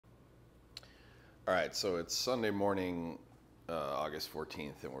All right, so it's Sunday morning, August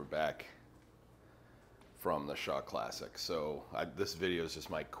 14th, and we're back from the Shaw Classic. This video is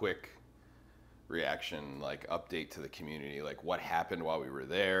just my quick reaction, like update to the community, like what happened while we were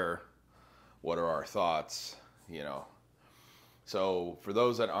there, what are our thoughts, you know. So for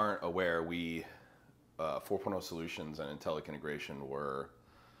those that aren't aware, we 4.0 Solutions and Intellic Integration were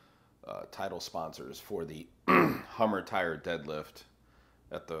title sponsors for the Hummer Tire Deadlift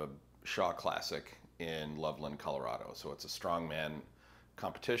at the Shaw Classic in Loveland, Colorado. So it's a strongman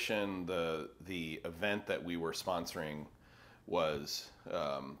competition. The event that we were sponsoring was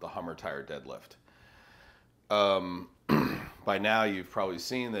the Hummer Tire Deadlift. By now, you've probably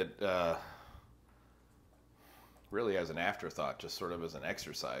seen that. Really, as an afterthought, just sort of as an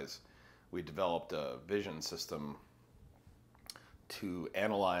exercise, we developed a vision system to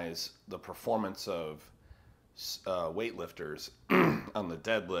analyze the performance of weightlifters on the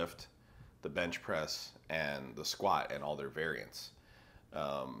deadlift, the bench press, and the squat, and all their variants,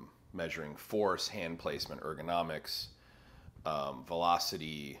 measuring force, hand placement, ergonomics,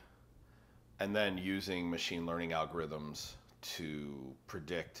 velocity, and then using machine learning algorithms to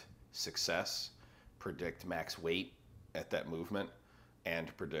predict success, predict max weight at that movement,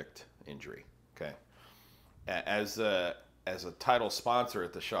 and predict injury. Okay, as a title sponsor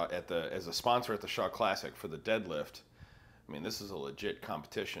at the Shaw as a sponsor at the Shaw Classic for the deadlift, I mean, this is a legit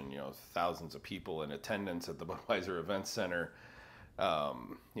competition. You know, thousands of people in attendance at the Budweiser Event Center.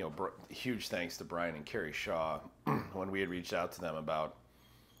 Huge thanks to Brian and Carrie Shaw when we had reached out to them about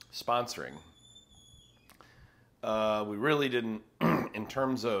sponsoring. We really didn't, in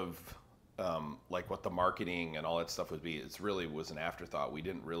terms of like what the marketing and all that stuff would be. It really was an afterthought. We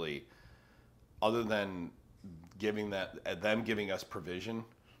didn't really, other than giving us provision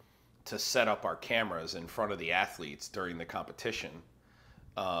to set up our cameras in front of the athletes during the competition.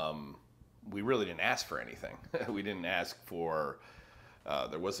 We really didn't ask for anything. We didn't ask for,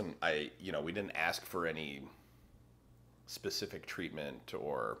 we didn't ask for any specific treatment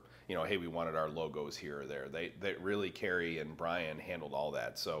or, hey, we wanted our logos here or there. They really, Carrie and Brian handled all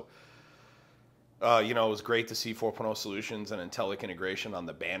that. So, it was great to see 4.0 Solutions and Intellic Integration on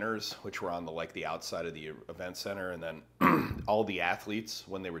the banners, which were on the outside of the event center. And then all the athletes,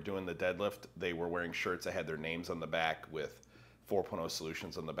 when they were doing the deadlift, they were wearing shirts that had their names on the back with 4.0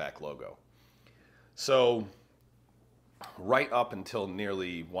 Solutions on the back logo. So right up until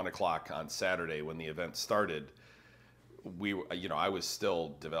nearly 1 o'clock on Saturday when the event started, I was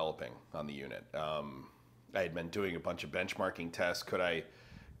still developing on the unit. I had been doing a bunch of benchmarking tests. Could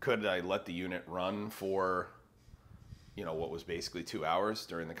I let the unit run for, what was basically 2 hours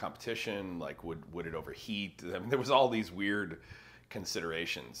during the competition? Like, would it overheat? I mean, there was all these weird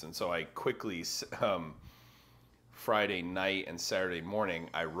considerations. And so I quickly, Friday night and Saturday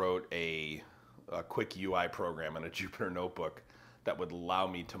morning, I wrote a quick UI program in a Jupyter notebook that would allow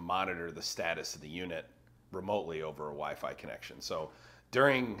me to monitor the status of the unit remotely over a Wi-Fi connection. So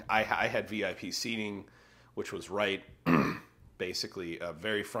I had VIP seating, which was right basically a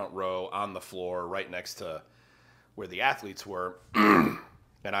very front row on the floor right next to where the athletes were.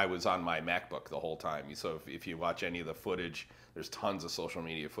 And I was on my MacBook the whole time. So if you watch any of the footage, there's tons of social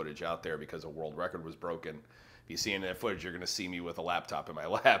media footage out there because a world record was broken. If you see any of that footage, you're going to see me with a laptop in my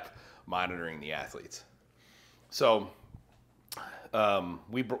lap monitoring the athletes. So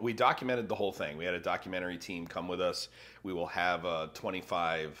we documented the whole thing. We had a documentary team come with us. We will have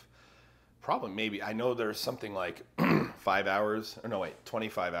 25, probably maybe, I know there's something like 25 hours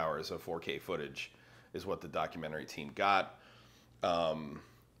of 4K footage is what the documentary team got.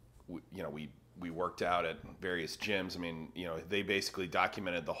 We worked out at various gyms. I mean, they basically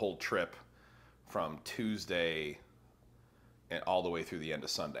documented the whole trip from Tuesday and all the way through the end of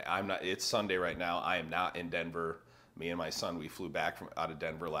Sunday. It's Sunday right now. I am not in Denver. Me and my son, we flew back out of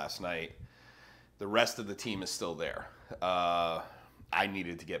Denver last night. The rest of the team is still there. I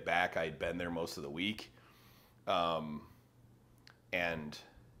needed to get back. I had been there most of the week. And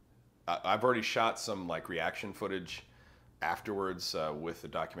I've already shot some reaction footage afterwards with the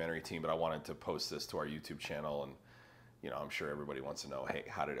documentary team, but I wanted to post this to our YouTube channel, and I'm sure everybody wants to know, hey,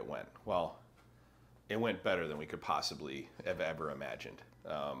 how did it went? Well, it went better than we could possibly have ever imagined.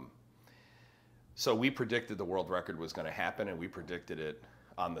 So we predicted the world record was going to happen, and we predicted it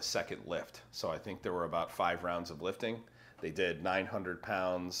on the second lift. So I think there were about 5 rounds of lifting. They did 900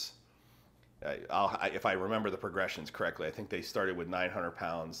 pounds. If I remember the progressions correctly, I think they started with 900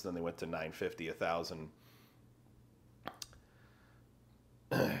 pounds, then they went to 950, 1,000.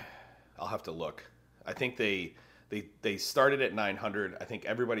 I'll have to look. I think they started at 900. I think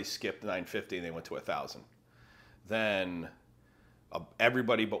everybody skipped 950 and they went to 1,000. Then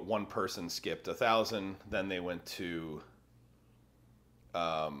everybody but one person skipped 1,000. Then they went to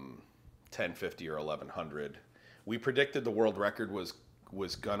 1050 or 1100. We predicted the world record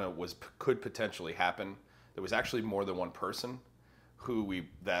could potentially happen. There was actually more than one person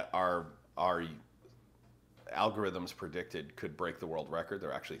that our algorithms predicted could break the world record. There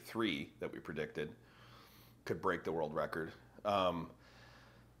were actually 3 that we predicted could break the world record.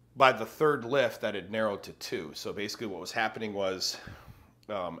 By the third lift, that had narrowed to 2. So basically what was happening was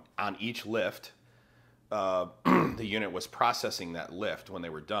on each lift, the unit was processing that lift when they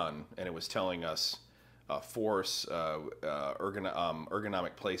were done, and it was telling us force,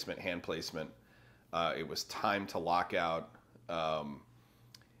 ergonomic placement, hand placement. It was time to lock out.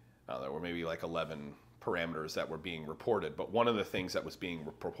 There were maybe like 11 parameters that were being reported, but one of the things that was being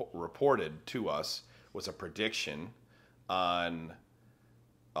reported to us was a prediction on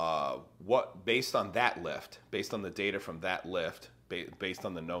what, based on that lift, based on the data from that lift, based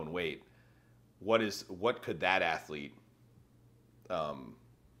on the known weight, what could that athlete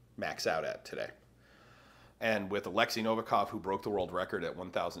max out at today? And with Alexei Novikov, who broke the world record at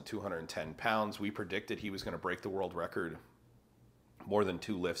 1,210 pounds, we predicted he was going to break the world record more than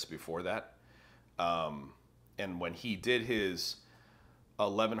 2 lifts before that. And when he did his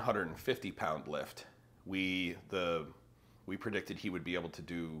 1,150 pound lift, we predicted he would be able to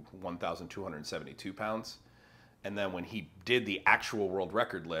do 1,272 pounds. And then when he did the actual world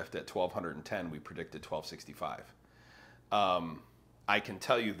record lift at 1,210, we predicted 1,265. I can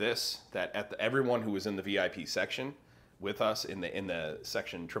tell you this, that everyone who was in the VIP section with us in the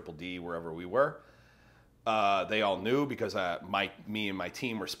section Triple D, wherever we were, they all knew, because me and my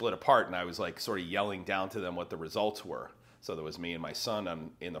team were split apart, and I was like sort of yelling down to them what the results were. So there was me and my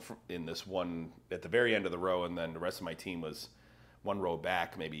son in this one at the very end of the row, and then the rest of my team was one row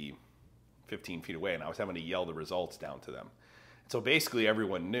back, maybe 15 feet away, and I was having to yell the results down to them. So basically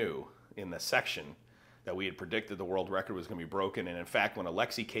everyone knew in the section that we had predicted the world record was going to be broken. And in fact, when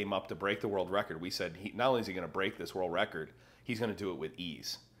Alexei came up to break the world record, we said, not only is he going to break this world record, he's going to do it with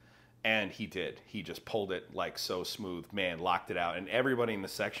ease. And he did. He just pulled it like so smooth, man, locked it out. And everybody in the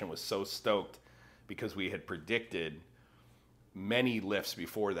section was so stoked, because we had predicted many lifts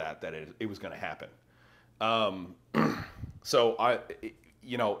before that it was going to happen. So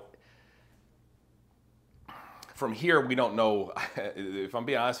from here, we don't know. If I'm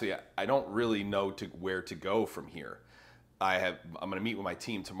being honest with you, I don't really know where to go from here. I'm going to meet with my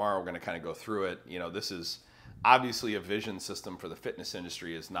team tomorrow. We're going to kind of go through it. This is obviously a vision system for the fitness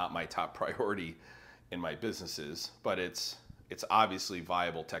industry is not my top priority in my businesses, but it's obviously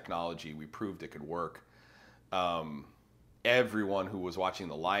viable technology. We proved it could work. Everyone who was watching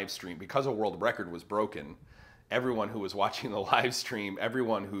the live stream, because a world record was broken, everyone who was watching the live stream,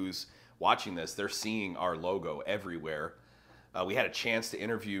 everyone who's watching this, they're seeing our logo everywhere. We had a chance to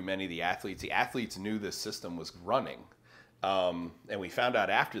interview many of the athletes. The athletes knew this system was running. And we found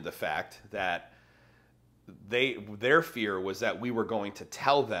out after the fact that their fear was that we were going to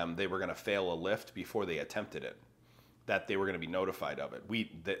tell them they were going to fail a lift before they attempted it, that they were going to be notified of it.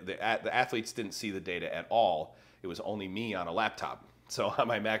 The athletes didn't see the data at all. It was only me on a laptop. So on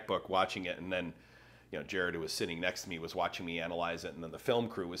my MacBook watching it, and then Jared, who was sitting next to me, was watching me analyze it, and then the film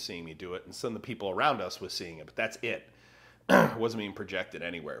crew was seeing me do it, and some of the people around us was seeing it, but that's it. It wasn't being projected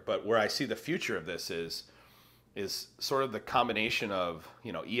anywhere. But where I see the future of this is sort of the combination of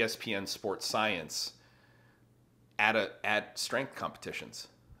ESPN Sports Science at strength competitions,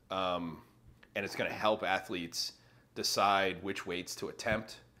 and it's going to help athletes decide which weights to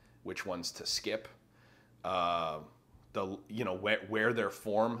attempt, which ones to skip, where their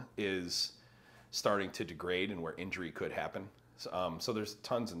form is starting to degrade and where injury could happen. So there's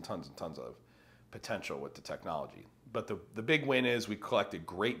tons and tons and tons of potential with the technology. But the big win is we collected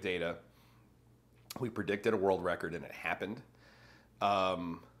great data. We predicted a world record, and it happened.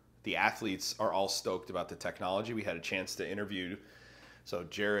 The athletes are all stoked about the technology. We had a chance to interview. So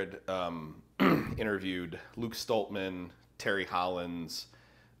Jared interviewed Luke Stoltman, Terry Hollins,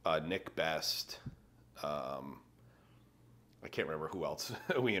 Nick Best. I can't remember who else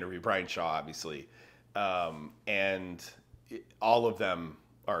we interviewed. Brian Shaw, obviously. And all of them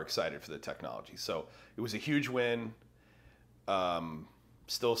are excited for the technology. So it was a huge win.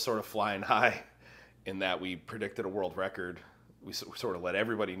 Still sort of flying high in that we predicted a world record. We sort of let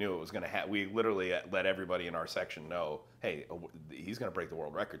everybody know it was going to happen. We literally let everybody in our section know, hey, he's going to break the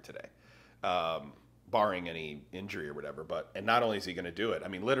world record today, barring any injury or whatever. And not only is he going to do it, I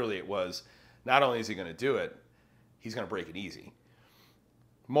mean, literally it was, not only is he going to do it, he's going to break it easy.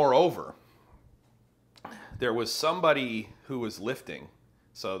 Moreover, there was somebody who was lifting.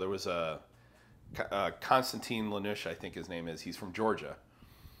 So there was Konstantin Lanush, I think his name is. He's from Georgia.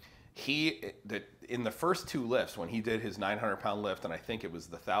 In the first two lifts, when he did his 900-pound lift, and I think it was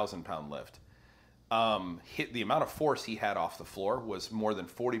the 1,000-pound lift, the amount of force he had off the floor was more than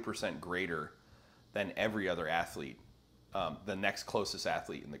 40% greater than every other athlete, the next closest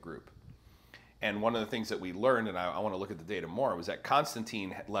athlete in the group. And one of the things that we learned, and I want to look at the data more, was that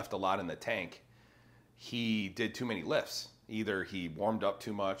Konstantin left a lot in the tank. He did too many lifts. Either he warmed up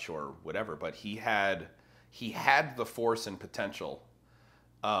too much or whatever, but he had the force and potential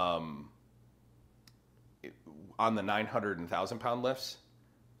on the 900 and 1,000-pound lifts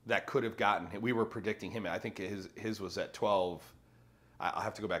that could have gotten. We were predicting him. I think his was at 12. I'll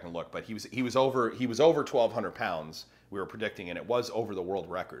have to go back and look, but he was over 1,200 pounds. We were predicting, and it was over the world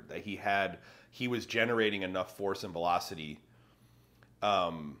record that he was generating enough force and velocity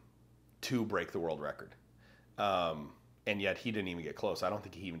to break the world record. And yet he didn't even get close. I don't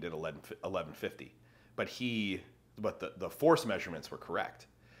think he even did 1150. But the force measurements were correct.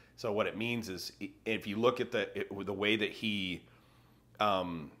 So what it means is, if you look at the way that he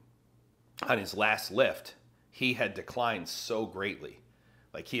on his last lift, he had declined so greatly.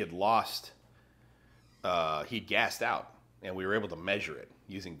 Like he had lost, he gassed out, and we were able to measure it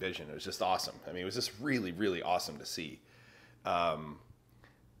using vision. It was just awesome. I mean, it was just really, really awesome to see.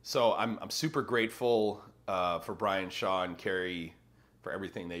 So I'm super grateful for Brian, Shaw, and Carrie for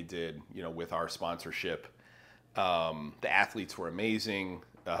everything they did, with our sponsorship. The athletes were amazing.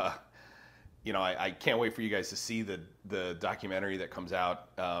 I can't wait for you guys to see the documentary that comes out.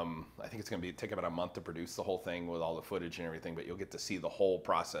 I think it's going to take about a month to produce the whole thing with all the footage and everything, but you'll get to see the whole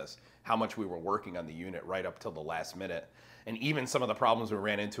process, how much we were working on the unit right up till the last minute, and even some of the problems we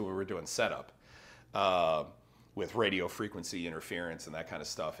ran into when we were doing setup with radio frequency interference and that kind of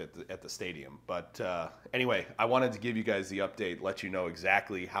stuff at the stadium. But anyway, I wanted to give you guys the update, let you know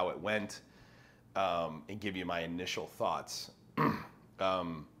exactly how it went, and give you my initial thoughts.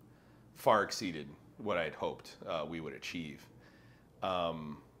 Far exceeded what I'd hoped we would achieve,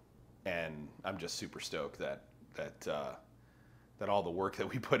 and I'm just super stoked that all the work that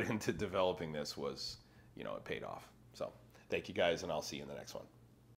we put into developing this was, it paid off. So thank you guys, and I'll see you in the next one.